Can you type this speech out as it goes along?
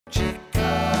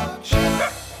Chico, Chico.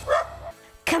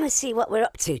 Come and see what we're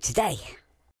up to today.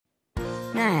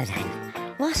 Now then,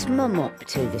 what's Mum up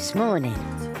to this morning?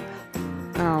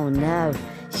 Oh no,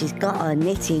 she's got her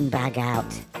knitting bag out.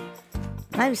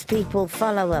 Most people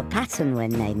follow a pattern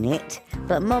when they knit,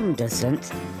 but Mum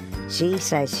doesn't. She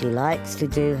says she likes to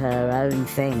do her own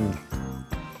thing.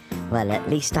 Well, at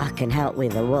least I can help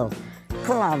with the wool.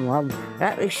 Come on, Mum,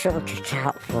 let me sort it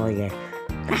out for you.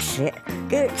 That's it,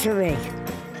 give it to me.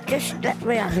 Just let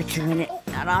me have it a minute,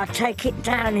 and I'll take it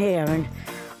down here and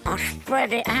I'll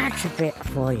spread it out a bit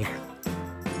for you.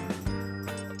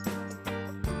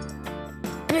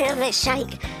 Bit of a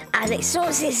shake, and it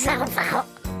sorts itself out.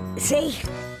 See?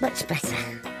 Much better.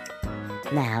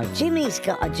 Now, Jimmy's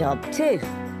got a job too.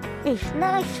 It's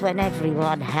nice when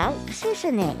everyone helps,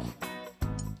 isn't it?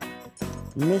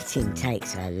 Knitting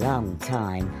takes a long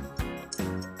time.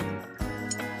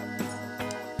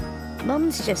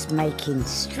 Mum's just making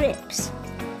strips.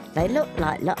 They look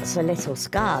like lots of little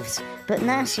scarves, but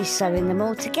now she's sewing them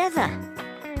all together.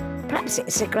 Perhaps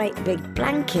it's a great big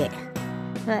blanket.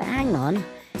 But hang on,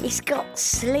 it's got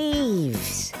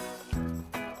sleeves.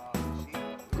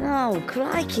 Oh,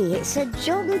 crikey, it's a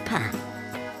jumper.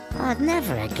 I'd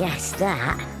never have guessed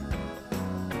that.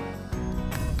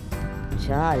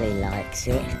 Charlie likes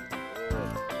it.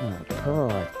 Oh,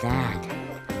 poor Dad.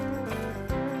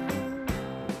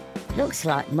 Looks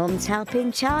like Mum's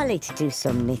helping Charlie to do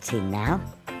some knitting now.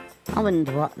 I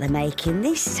wonder what they're making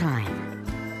this time.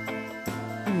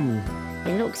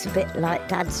 It looks a bit like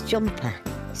Dad's jumper,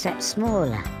 except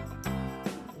smaller.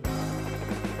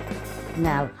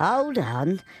 Now, hold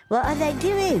on. What are they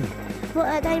doing? What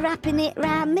are they wrapping it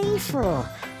round me for?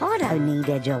 I don't need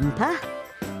a jumper.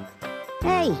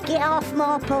 Hey, get off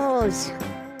my paws.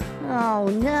 Oh,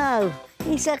 no.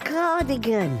 It's a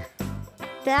cardigan.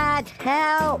 Dad,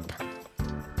 help.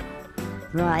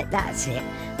 Right, that's it.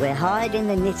 We're hiding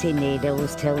the knitting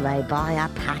needles till they buy a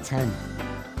pattern.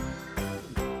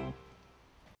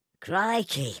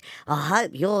 Crikey, I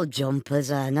hope your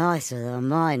jumpers are nicer than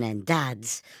mine and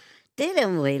Dad's.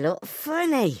 Didn't we look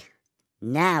funny?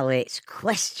 Now it's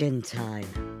question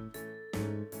time.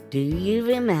 Do you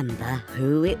remember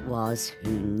who it was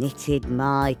who knitted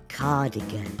my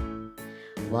cardigan?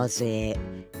 Was it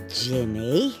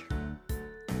Jimmy?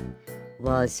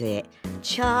 Was it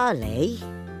Charlie?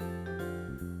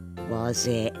 Was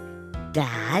it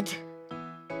Dad?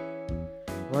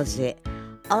 Was it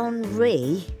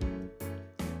Henri?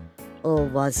 Or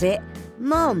was it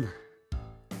Mum?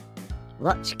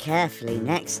 Watch carefully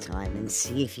next time and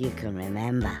see if you can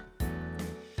remember.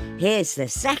 Here's the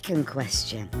second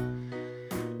question.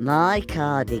 My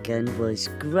cardigan was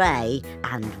grey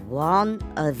and one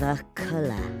other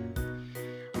colour.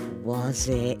 Was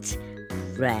it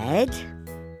red?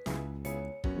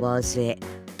 Was it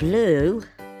blue?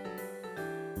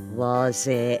 Was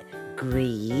it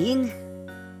green?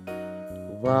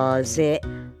 Was it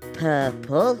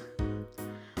purple?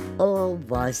 Or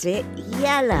was it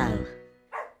yellow?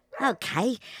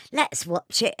 OK, let's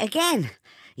watch it again.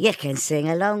 You can sing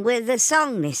along with the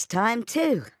song this time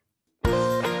too.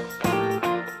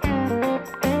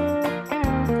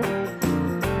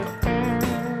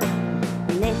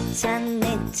 Knit and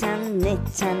knit and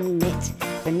knit and knit,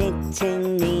 the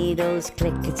knitting needles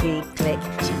clickety-click.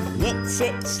 She knits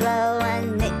it slow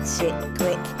and knits it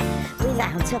quick,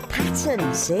 without a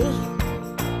pattern, see?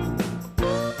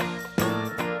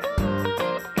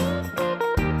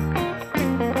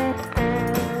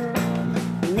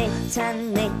 Knit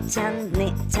and knit and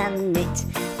knit and knit,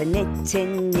 the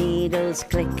knitting needles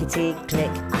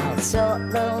clickety-click. I'll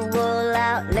sort the wool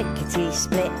out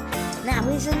lickety-split. Now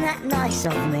isn't that nice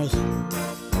of me?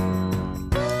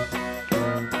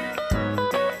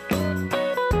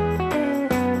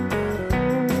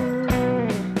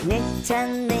 Knit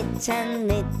and knit and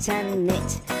knit and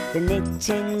knit, the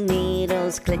knitting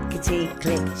needles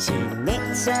clickety-click. She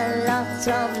knits a lot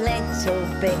of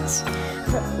little bits,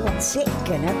 but what's it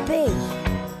gonna be?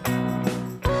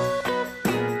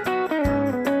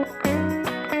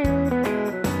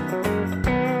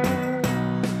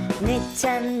 Knit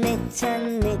and knit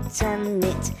and knit and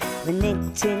knit, the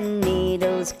knitting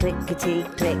needles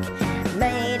clickety-click.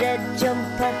 Made a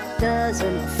jumper,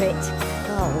 doesn't fit.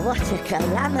 Oh, what a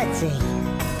calamity.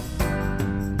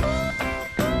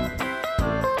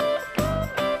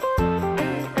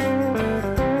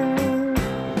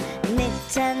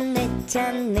 Knit and knit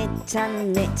and knit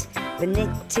and knit, the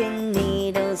knitting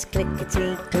needles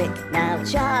clickety-click. Now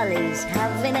Charlie's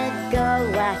having a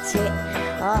go at it.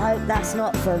 I hope that's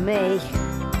not for me.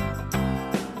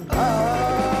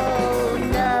 Oh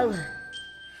no.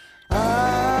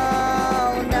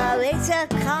 Oh no, it's a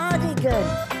car.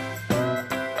 cardigan.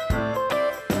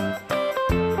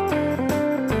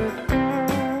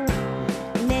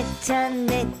 Knit and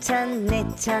knit and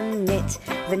knit and knit,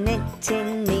 the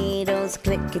knitting needles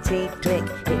clickety-click.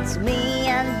 It's me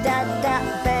and Dad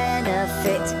that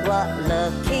benefit, what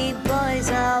lucky boys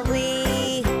are we.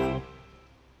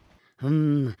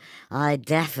 I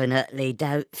definitely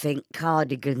don't think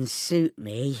cardigans suit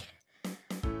me.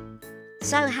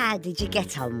 So how did you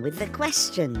get on with the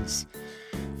questions?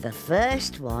 The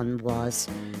first one was,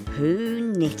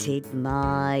 who knitted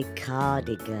my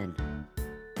cardigan?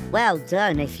 Well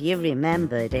done if you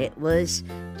remembered, it was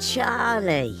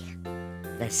Charlie.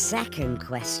 The second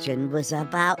question was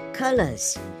about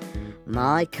colours.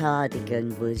 My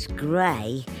cardigan was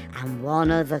grey and one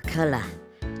other colour.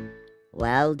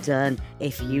 Well done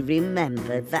if you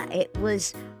remember that it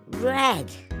was red.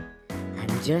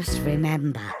 And just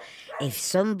remember, if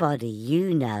somebody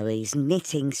you know is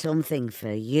knitting something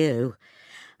for you,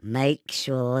 make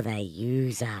sure they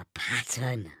use a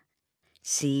pattern.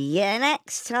 See you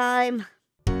next time.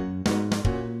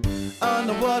 On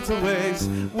the waterways,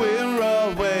 we're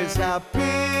always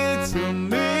happy to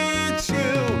meet